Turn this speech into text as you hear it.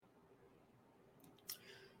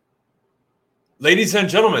Ladies and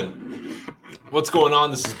gentlemen, what's going on?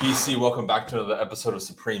 This is BC. Welcome back to another episode of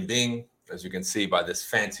Supreme Being. As you can see by this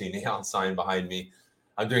fancy neon sign behind me,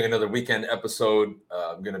 I'm doing another weekend episode.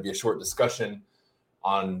 I'm going to be a short discussion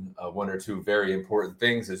on one or two very important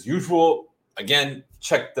things as usual. Again,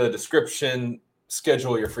 check the description,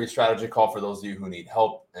 schedule your free strategy call for those of you who need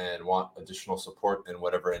help and want additional support in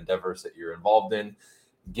whatever endeavors that you're involved in.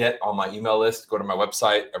 Get on my email list, go to my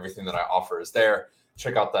website. Everything that I offer is there.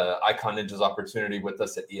 Check out the Icon Ninjas opportunity with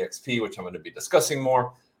us at EXP, which I'm going to be discussing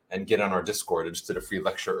more, and get on our Discord. I just did a free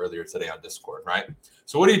lecture earlier today on Discord, right?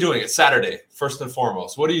 So what are you doing? It's Saturday, first and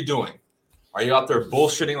foremost. What are you doing? Are you out there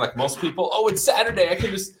bullshitting like most people? Oh, it's Saturday. I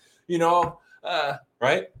can just,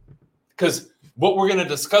 right? Because what we're going to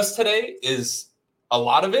discuss today is a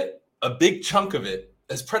lot of it, a big chunk of it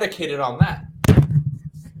is predicated on that,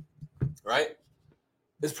 right?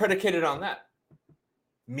 Is predicated on that.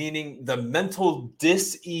 Meaning the mental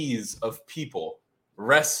dis-ease of people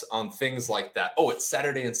rests on things like that. Oh, it's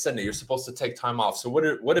Saturday and Sunday. You're supposed to take time off. So what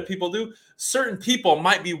do people do? Certain people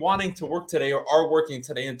might be wanting to work today or are working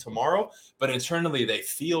today and tomorrow, but internally they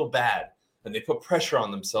feel bad and they put pressure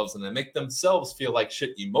on themselves and they make themselves feel like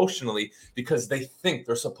shit emotionally because they think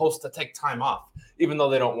they're supposed to take time off, even though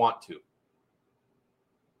they don't want to.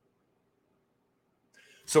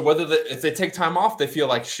 So if they take time off, they feel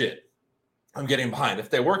like shit. I'm getting behind. If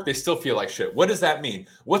they work, they still feel like shit. What does that mean?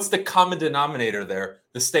 What's the common denominator there?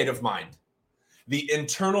 The state of mind, the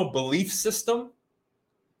internal belief system,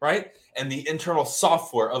 right? And the internal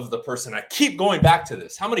software of the person. I keep going back to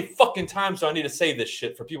this. How many fucking times do I need to say this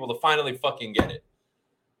shit for people to finally fucking get it?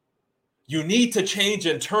 You need to change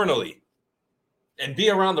internally and be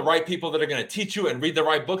around the right people that are going to teach you and read the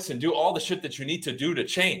right books and do all the shit that you need to do to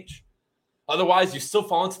change. Otherwise, you still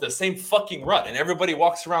fall into the same fucking rut and everybody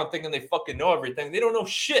walks around thinking they fucking know everything. They don't know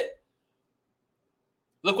shit.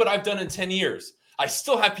 Look what I've done in 10 years. I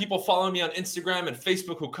still have people following me on Instagram and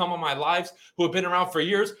Facebook who come on my lives, who have been around for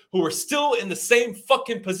years, who are still in the same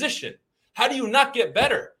fucking position. How do you not get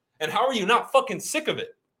better? And how are you not fucking sick of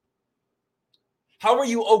it? How are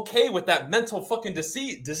you okay with that mental fucking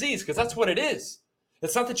disease? Because that's what it is.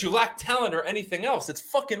 It's not that you lack talent or anything else. It's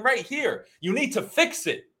fucking right here. You need to fix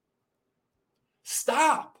it.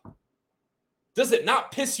 Stop. Does it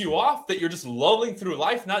not piss you off that you're just lulling through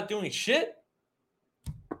life, not doing shit?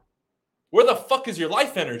 Where the fuck is your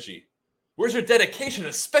life energy? Where's your dedication?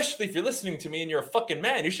 Especially if you're listening to me and you're a fucking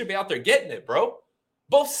man. You should be out there getting it, bro.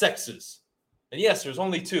 Both sexes. And yes, there's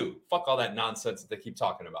only two. Fuck all that nonsense that they keep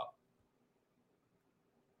talking about.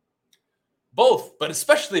 Both, but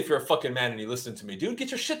especially if you're a fucking man and you listen to me, dude, get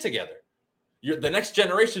your shit together. The next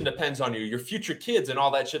generation depends on you. Your future kids and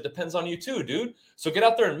all that shit depends on you too, dude. So get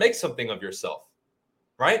out there and make something of yourself,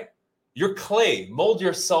 right? You're clay. Mold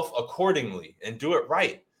yourself accordingly and do it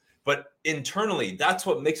right. But internally, that's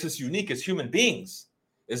what makes us unique as human beings,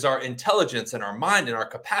 is our intelligence and our mind and our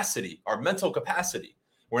capacity, our mental capacity.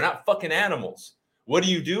 We're not fucking animals. What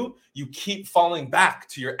do? You keep falling back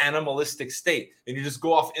to your animalistic state and you just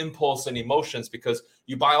go off impulse and emotions because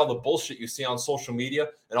you buy all the bullshit you see on social media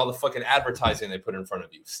and all the fucking advertising they put in front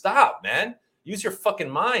of you. Stop, man. Use your fucking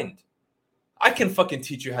mind. I can fucking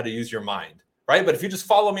teach you how to use your mind, right? But if you just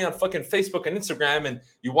follow me on fucking Facebook and Instagram and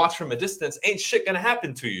you watch from a distance, ain't shit gonna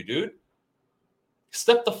happen to you, dude.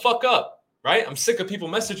 Step the fuck up, right? I'm sick of people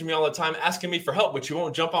messaging me all the time asking me for help, but you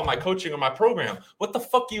won't jump on my coaching or my program. What the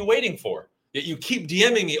fuck are you waiting for? Yet you keep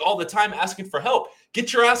DMing me all the time asking for help.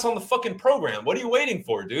 Get your ass on the fucking program. What are you waiting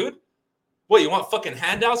for, dude? What, you want fucking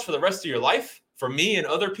handouts for the rest of your life? For me and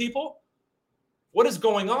other people? What is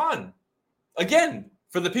going on? Again,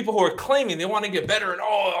 for the people who are claiming they want to get better and,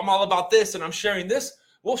 oh, I'm all about this and I'm sharing this.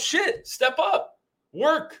 Well, shit, step up.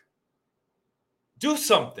 Work. Do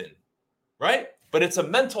something, right? But it's a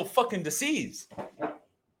mental fucking disease.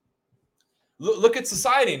 Look at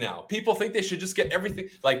society now. People think they should just get everything.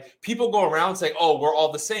 Like, people go around saying, oh, we're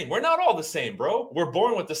all the same. We're not all the same, bro. We're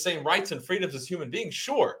born with the same rights and freedoms as human beings,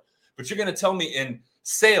 sure. But you're going to tell me in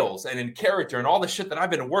sales and in character and all the shit that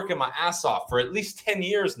I've been working my ass off for at least 10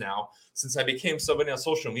 years now, since I became somebody on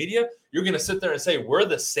social media, you're going to sit there and say, we're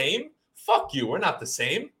the same? Fuck you. We're not the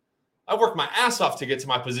same. I worked my ass off to get to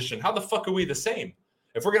my position. How the fuck are we the same?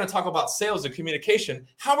 If we're going to talk about sales and communication,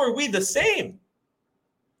 how are we the same?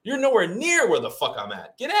 You're nowhere near where the fuck I'm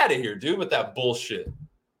at. Get out of here, dude, with that bullshit.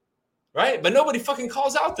 Right? But nobody fucking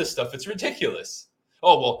calls out this stuff. It's ridiculous.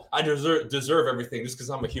 Oh, well, I deserve everything just because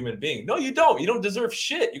I'm a human being. No, you don't. You don't deserve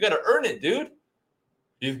shit. You got to earn it, dude.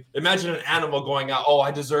 You imagine an animal going out, oh, I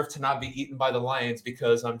deserve to not be eaten by the lions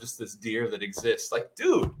because I'm just this deer that exists. Like,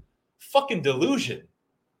 dude, fucking delusion.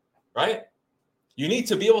 Right? You need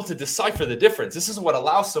to be able to decipher the difference. This is what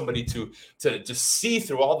allows somebody to just see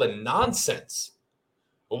through all the nonsense.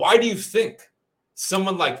 Why do you think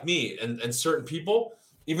someone like me and certain people,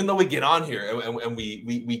 even though we get on here and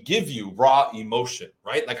we give you raw emotion,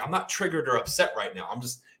 right? Like, I'm not triggered or upset right now. I'm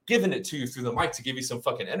just giving it to you through the mic to give you some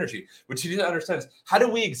fucking energy. What you need to understand is, how do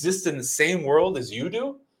we exist in the same world as you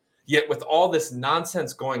do? Yet with all this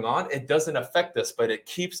nonsense going on, it doesn't affect us, but it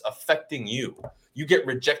keeps affecting you. You get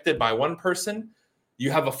rejected by one person, you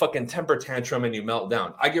have a fucking temper tantrum and you melt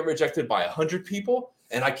down. I get rejected by 100 people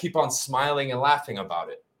and I keep on smiling and laughing about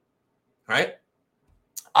it, right?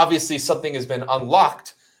 Obviously, something has been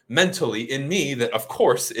unlocked mentally in me that, of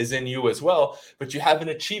course, is in you as well, but you haven't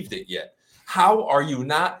achieved it yet. How are you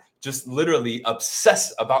not just literally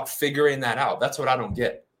obsessed about figuring that out? That's what I don't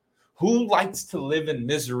get. Who likes to live in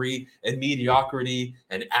misery and mediocrity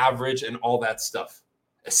and average and all that stuff?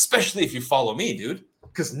 Especially if you follow me, dude,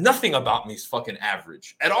 because nothing about me is fucking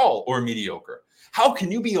average at all or mediocre. How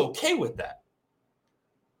can you be okay with that?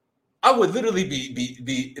 I would literally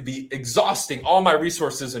be exhausting all my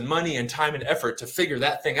resources and money and time and effort to figure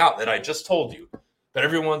that thing out that I just told you. But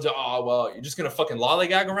everyone's, oh, well, you're just going to fucking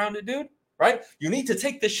lollygag around it, dude, right? You need to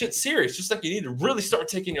take this shit serious, just like you need to really start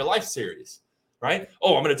taking your life serious, right?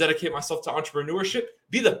 Oh, I'm going to dedicate myself to entrepreneurship.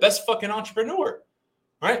 Be the best fucking entrepreneur,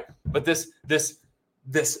 right? But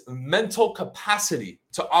this mental capacity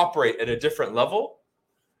to operate at a different level,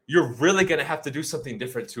 you're really going to have to do something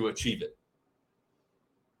different to achieve it.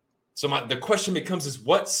 So the question becomes is,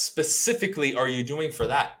 what specifically are you doing for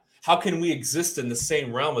that? How can we exist in the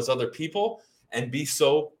same realm as other people and be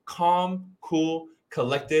so calm, cool,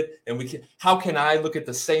 collected? And how can I look at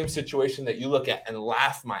the same situation that you look at and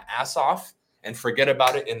laugh my ass off and forget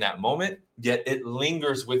about it in that moment, yet it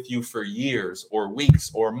lingers with you for years or weeks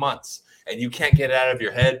or months, and you can't get it out of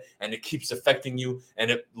your head, and it keeps affecting you, and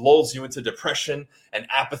it lulls you into depression and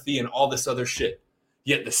apathy and all this other shit.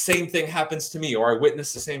 Yet the same thing happens to me, or I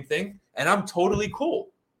witness the same thing, and I'm totally cool.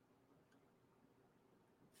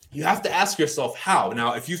 You have to ask yourself how.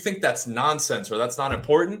 Now, if you think that's nonsense or that's not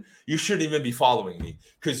important, you shouldn't even be following me,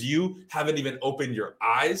 because you haven't even opened your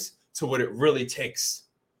eyes to what it really takes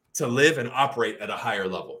to live and operate at a higher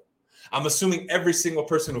level. I'm assuming every single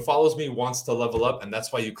person who follows me wants to level up, and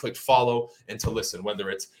that's why you clicked follow and to listen, whether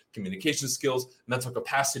it's communication skills, mental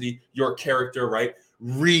capacity, your character, right?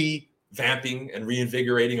 Revamping and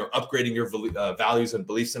reinvigorating or upgrading your values and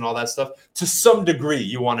beliefs and all that stuff. To some degree,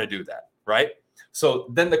 you want to do that, right? So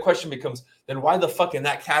then the question becomes, then why the fuck in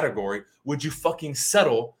that category would you fucking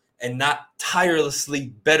settle and not tirelessly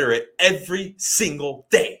better it every single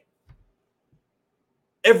day?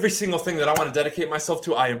 Every single thing that I want to dedicate myself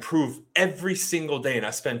to, I improve every single day and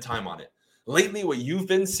I spend time on it. Lately, what you've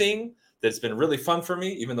been seeing that's been really fun for me,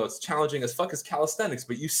 even though it's challenging as fuck, is calisthenics,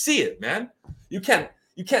 but you see it, man. You can't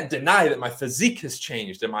deny that my physique has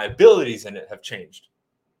changed and my abilities in it have changed.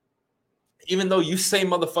 Even though you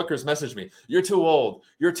same motherfuckers message me, you're too old,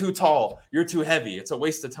 you're too tall, you're too heavy, it's a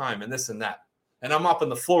waste of time and this and that. And I'm mopping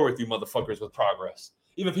the floor with you motherfuckers with progress.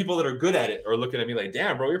 Even people that are good at it are looking at me like,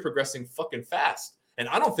 damn, bro, you're progressing fucking fast. And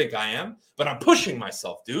I don't think I am, but I'm pushing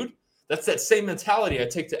myself, dude. That's that same mentality I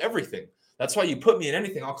take to everything. That's why you put me in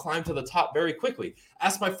anything, I'll climb to the top very quickly.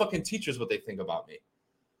 Ask my fucking teachers what they think about me.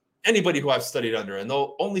 Anybody who I've studied under, and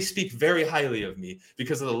they'll only speak very highly of me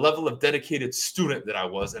because of the level of dedicated student that I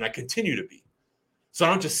was, and I continue to be. So I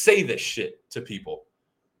don't just say this shit to people.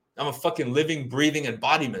 I'm a fucking living, breathing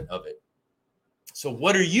embodiment of it. So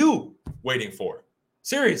what are you waiting for?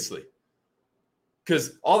 Seriously.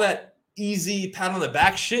 Because all that easy pat on the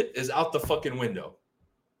back shit is out the fucking window,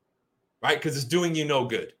 right? Because it's doing you no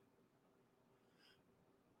good.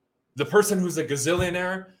 The person who's a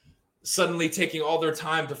gazillionaire suddenly taking all their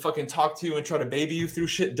time to fucking talk to you and try to baby you through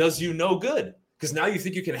shit does you no good, because now you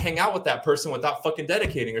think you can hang out with that person without fucking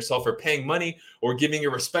dedicating yourself or paying money or giving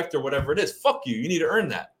your respect or whatever it is. Fuck you. You need to earn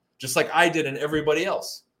that, just like I did and everybody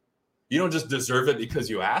else. You don't just deserve it because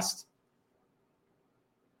you asked.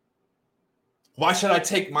 Why should I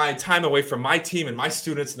take my time away from my team and my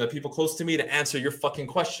students and the people close to me to answer your fucking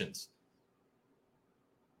questions?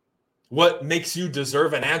 What makes you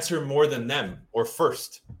deserve an answer more than them or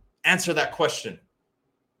first? Answer that question.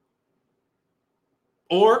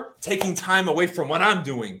 Or taking time away from what I'm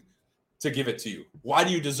doing to give it to you. Why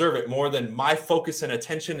do you deserve it more than my focus and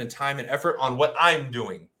attention and time and effort on what I'm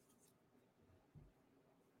doing?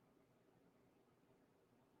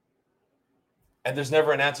 And there's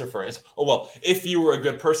never an answer for it. It's, oh, well, if you were a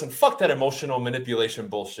good person, fuck that emotional manipulation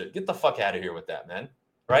bullshit. Get the fuck out of here with that, man.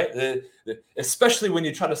 Right? Especially when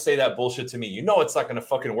you try to say that bullshit to me. You know it's not going to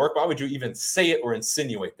fucking work. Why would you even say it or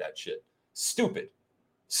insinuate that shit? Stupid.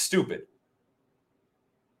 Stupid.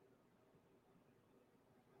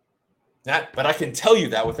 But I can tell you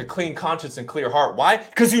that with a clean conscience and clear heart. Why?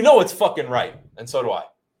 Because you know it's fucking right. And so do I.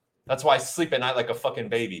 That's why I sleep at night like a fucking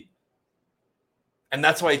baby. And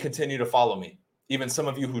that's why you continue to follow me. Even some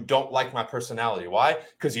of you who don't like my personality. Why?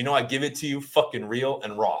 Because you know I give it to you fucking real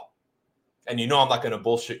and raw. And you know I'm not going to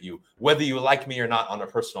bullshit you, whether you like me or not on a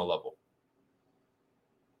personal level.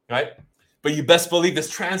 Right? But you best believe this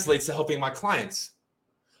translates to helping my clients.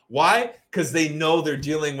 Why? Because they know they're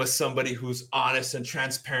dealing with somebody who's honest and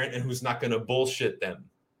transparent and who's not going to bullshit them.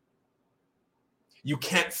 You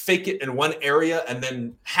can't fake it in one area and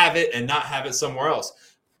then have it and not have it somewhere else.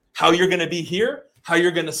 How you're going to be here, how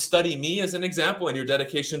you're going to study me as an example, and your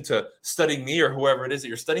dedication to studying me or whoever it is that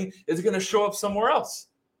you're studying is going to show up somewhere else.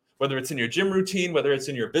 Whether it's in your gym routine, whether it's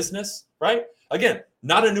in your business, right? Again,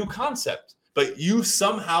 not a new concept. But you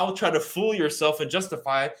somehow try to fool yourself and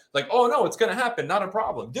justify like, oh, no, it's going to happen. Not a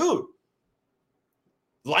problem. Dude,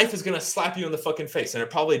 life is going to slap you in the fucking face. And it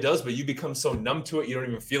probably does, but you become so numb to it, you don't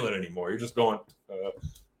even feel it anymore. You're just going,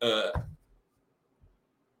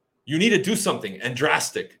 You need to do something and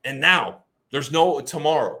drastic. And now there's no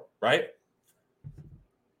tomorrow, right?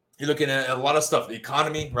 You're looking at a lot of stuff, the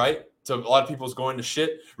economy, right? So a lot of people's going to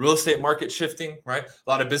shit. Real estate market shifting, right? A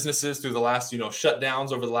lot of businesses through the last,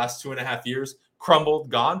 shutdowns over the last 2.5 years, crumbled,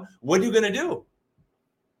 gone. What are you going to do?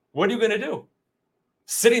 What are you going to do?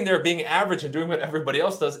 Sitting there being average and doing what everybody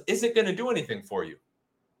else does isn't going to do anything for you.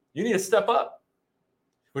 You need to step up,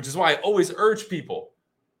 which is why I always urge people,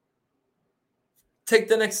 take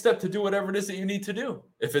the next step to do whatever it is that you need to do.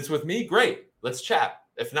 If it's with me, great. Let's chat.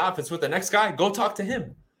 If not, if it's with the next guy, go talk to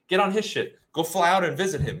him. Get on his shit. Go fly out and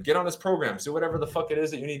visit him. Get on his programs. Do whatever the fuck it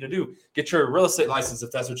is that you need to do. Get your real estate license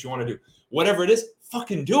if that's what you want to do. Whatever it is,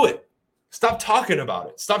 fucking do it. Stop talking about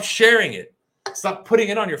it. Stop sharing it. Stop putting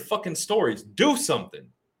it on your fucking stories. Do something.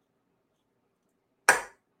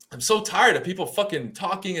 I'm so tired of people fucking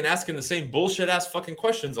talking and asking the same bullshit ass fucking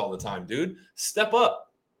questions all the time, dude. Step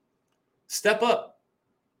up. Step up.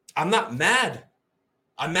 I'm not mad.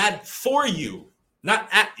 I'm mad for you, not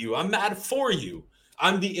at you. I'm mad for you.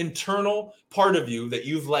 I'm the internal part of you that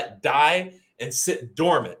you've let die and sit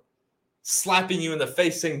dormant, slapping you in the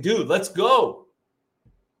face saying, dude, let's go.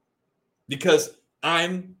 Because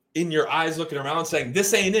I'm in your eyes looking around saying,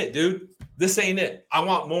 this ain't it, dude. This ain't it. I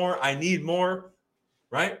want more. I need more,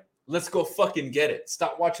 right? Let's go fucking get it.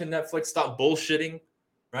 Stop watching Netflix. Stop bullshitting,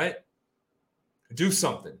 right? Do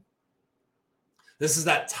something. This is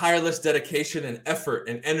that tireless dedication and effort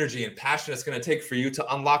and energy and passion it's going to take for you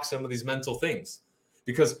to unlock some of these mental things.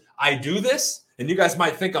 Because I do this, and you guys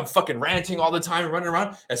might think I'm fucking ranting all the time and running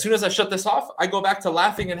around. As soon as I shut this off, I go back to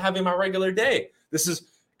laughing and having my regular day. This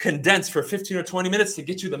is condensed for 15 or 20 minutes to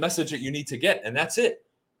get you the message that you need to get, and that's it.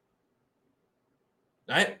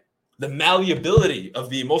 Right? The malleability of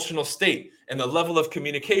the emotional state and the level of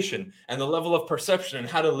communication and the level of perception and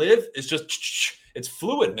how to live is just, it's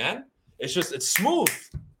fluid, man. It's smooth.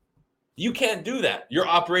 You can't do that. You're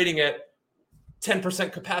operating at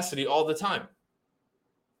 10% capacity all the time.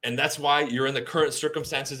 And that's why you're in the current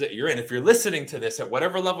circumstances that you're in. If you're listening to this at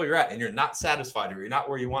whatever level you're at and you're not satisfied or you're not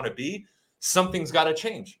where you want to be, something's got to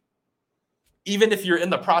change. Even if you're in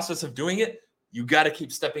the process of doing it, you got to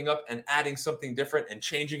keep stepping up and adding something different and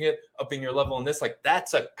changing it, upping your level in this. Like,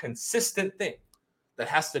 that's a consistent thing that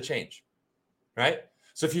has to change, right?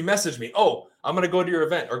 So if you message me, oh, I'm going to go to your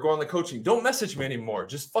event or go on the coaching, don't message me anymore.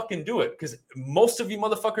 Just fucking do it. Because most of you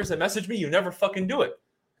motherfuckers that message me, you never fucking do it.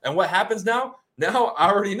 And what happens now? Now I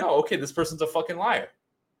already know, okay, this person's a fucking liar.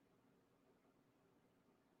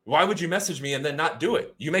 Why would you message me and then not do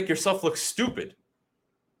it? You make yourself look stupid.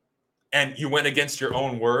 And you went against your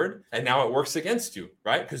own word, and now it works against you,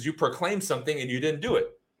 right? Because you proclaimed something and you didn't do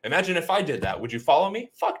it. Imagine if I did that. Would you follow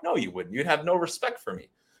me? Fuck no, you wouldn't. You'd have no respect for me.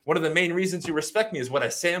 One of the main reasons you respect me is what I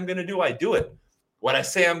say I'm going to do, I do it. What I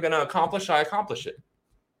say I'm going to accomplish, I accomplish it.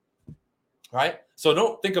 Right? So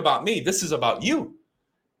don't think about me. This is about you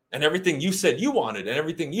and everything you said you wanted and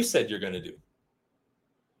everything you said you're going to do.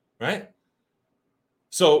 Right?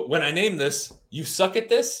 So when I name this, you suck at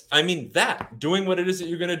this, I mean that. Doing what it is that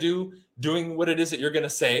you're going to do, doing what it is that you're going to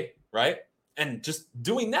say, right? And just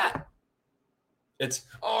doing that. It's,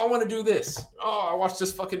 oh, I want to do this. Oh, I watched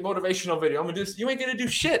this fucking motivational video. I'm going to do this. You ain't going to do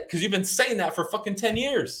shit because you've been saying that for fucking 10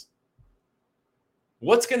 years.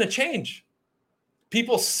 What's going to change?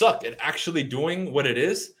 People suck at actually doing what it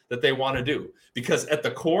is that they want to do. Because at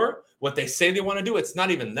the core, what they say they want to do, it's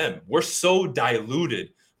not even them. We're so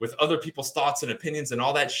diluted with other people's thoughts and opinions and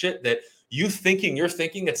all that shit that you're thinking,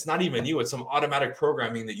 it's not even you. It's some automatic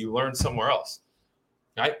programming that you learned somewhere else,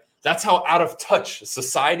 right? That's how out of touch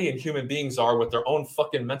society and human beings are with their own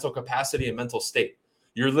fucking mental capacity and mental state.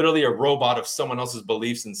 You're literally a robot of someone else's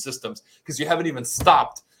beliefs and systems because you haven't even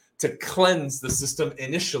stopped to cleanse the system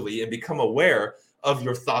initially and become aware of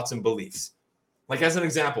your thoughts and beliefs. Like, as an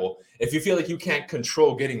example, if you feel like you can't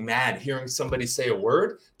control getting mad hearing somebody say a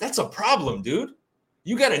word, that's a problem, dude.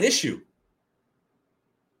 You got an issue.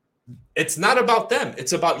 It's not about them.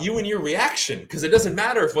 It's about you and your reaction, because it doesn't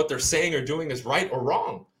matter if what they're saying or doing is right or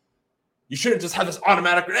wrong. You shouldn't just have this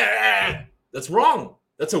automatic, that's wrong.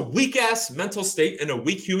 That's a weak-ass mental state and a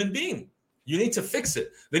weak human being. You need to fix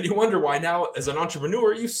it. Then you wonder why now, as an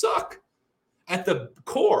entrepreneur, you suck. At the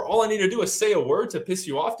core, all I need to do is say a word to piss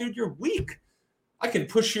you off, dude. You're weak. I can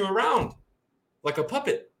push you around like a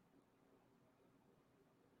puppet.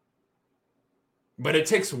 But it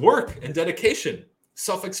takes work and dedication,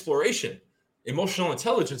 self-exploration, emotional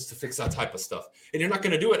intelligence to fix that type of stuff. And you're not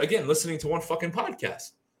going to do it, again, listening to one fucking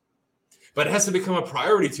podcast. But it has to become a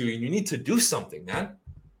priority to you. You need to do something, man.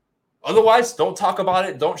 Otherwise, don't talk about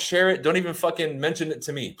it. Don't share it. Don't even fucking mention it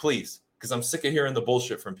to me, please. Because I'm sick of hearing the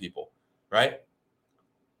bullshit from people, right?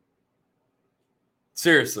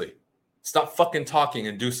 Seriously. Stop fucking talking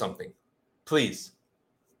and do something. Please.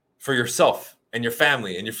 For yourself and your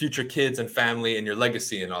family and your future kids and family and your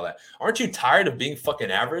legacy and all that. Aren't you tired of being fucking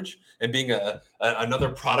average and being another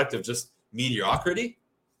product of just mediocrity?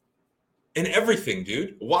 In everything,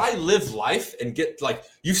 dude. Why live life and get, like,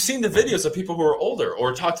 you've seen the videos of people who are older,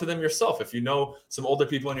 or talk to them yourself if you know some older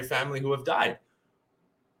people in your family who have died.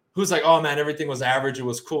 Who's like, oh man, everything was average, it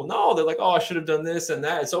was cool. No, they're like, oh, I should have done this and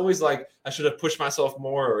that. It's always like, I should have pushed myself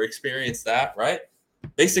more or experienced that, right?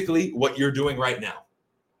 Basically, what you're doing right now.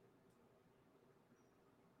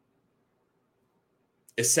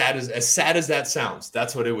 As sad as that sounds,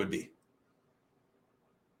 that's what it would be.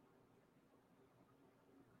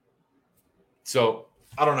 So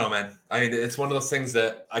I don't know, man. I mean, it's one of those things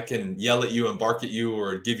that I can yell at you and bark at you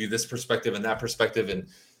or give you this perspective and that perspective and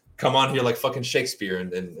come on here like fucking Shakespeare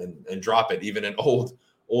and drop it, even in old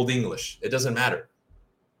English. It doesn't matter,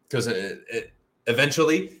 because it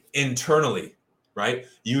eventually, internally, right?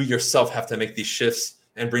 You yourself have to make these shifts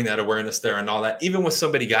and bring that awareness there and all that. Even with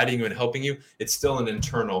somebody guiding you and helping you, it's still an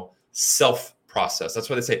internal self process. That's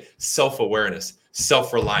why they say self-awareness,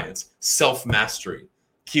 self-reliance, self-mastery.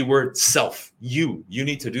 Keyword self. You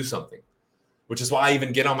need to do something, which is why I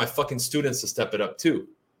even get on my fucking students to step it up too.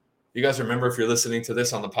 You guys remember, if you're listening to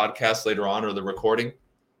this on the podcast later on or the recording,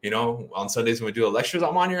 on Sundays when we do the lectures,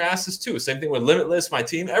 I'm on your asses too. Same thing with Limitless, my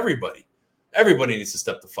team, everybody needs to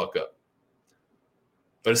step the fuck up.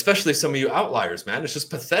 But especially some of you outliers, man, it's just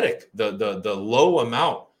pathetic. The low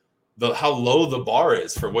amount, how low the bar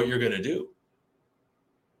is for what you're going to do.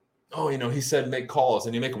 Oh, he said make calls,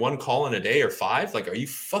 and you make one call in a day or 5. Like, are you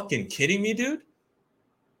fucking kidding me, dude?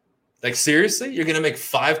 Like, seriously? You're going to make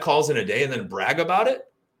 5 calls in a day and then brag about it?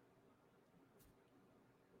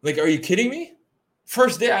 Like, are you kidding me?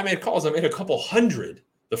 First day I made calls, I made a couple hundred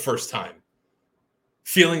the first time.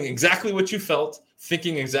 Feeling exactly what you felt,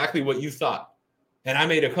 thinking exactly what you thought. And I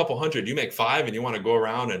made a couple hundred. You make 5 and you want to go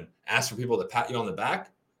around and ask for people to pat you on the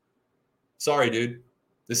back? Sorry, dude.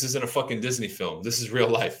 This isn't a fucking Disney film. This is real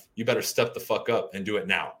life. You better step the fuck up and do it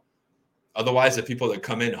now. Otherwise, the people that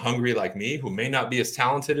come in hungry like me, who may not be as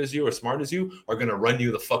talented as you or smart as you, are going to run you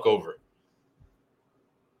the fuck over.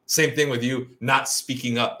 Same thing with you not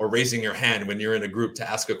speaking up or raising your hand when you're in a group to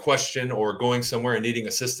ask a question, or going somewhere and needing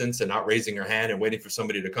assistance and not raising your hand and waiting for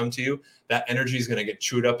somebody to come to you. That energy is going to get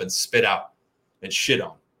chewed up and spit out and shit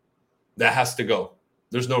on. That has to go.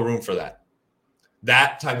 There's no room for that.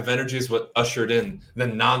 That type of energy is what ushered in the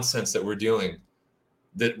nonsense that we're dealing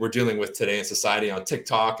with today in society, on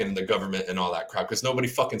TikTok and the government and all that crap, because nobody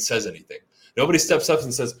fucking says anything. Nobody steps up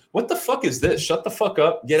and says, what the fuck is this? Shut the fuck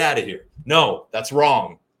up. Get out of here. No, that's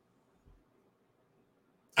wrong.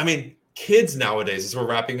 I mean, kids nowadays, as we're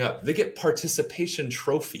wrapping up, they get participation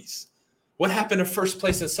trophies. What happened to first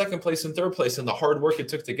place and second place and third place and the hard work it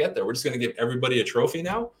took to get there? We're just going to give everybody a trophy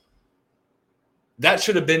now? That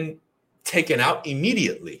should have been taken out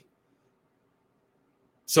immediately.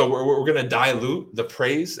 So we're going to dilute the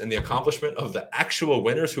praise and the accomplishment of the actual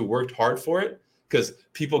winners who worked hard for it because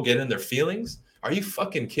people get in their feelings? Are you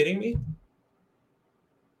fucking kidding me?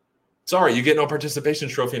 Sorry, you get no participation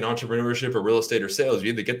trophy in entrepreneurship or real estate or sales. You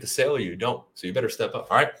either get the sale or you don't. So you better step up.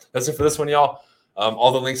 All right, that's it for this one, y'all.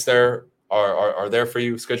 All the links there are there for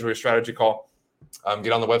you. Schedule your strategy call.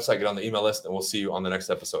 Get on the website, get on the email list, and we'll see you on the next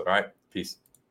episode. All right, peace.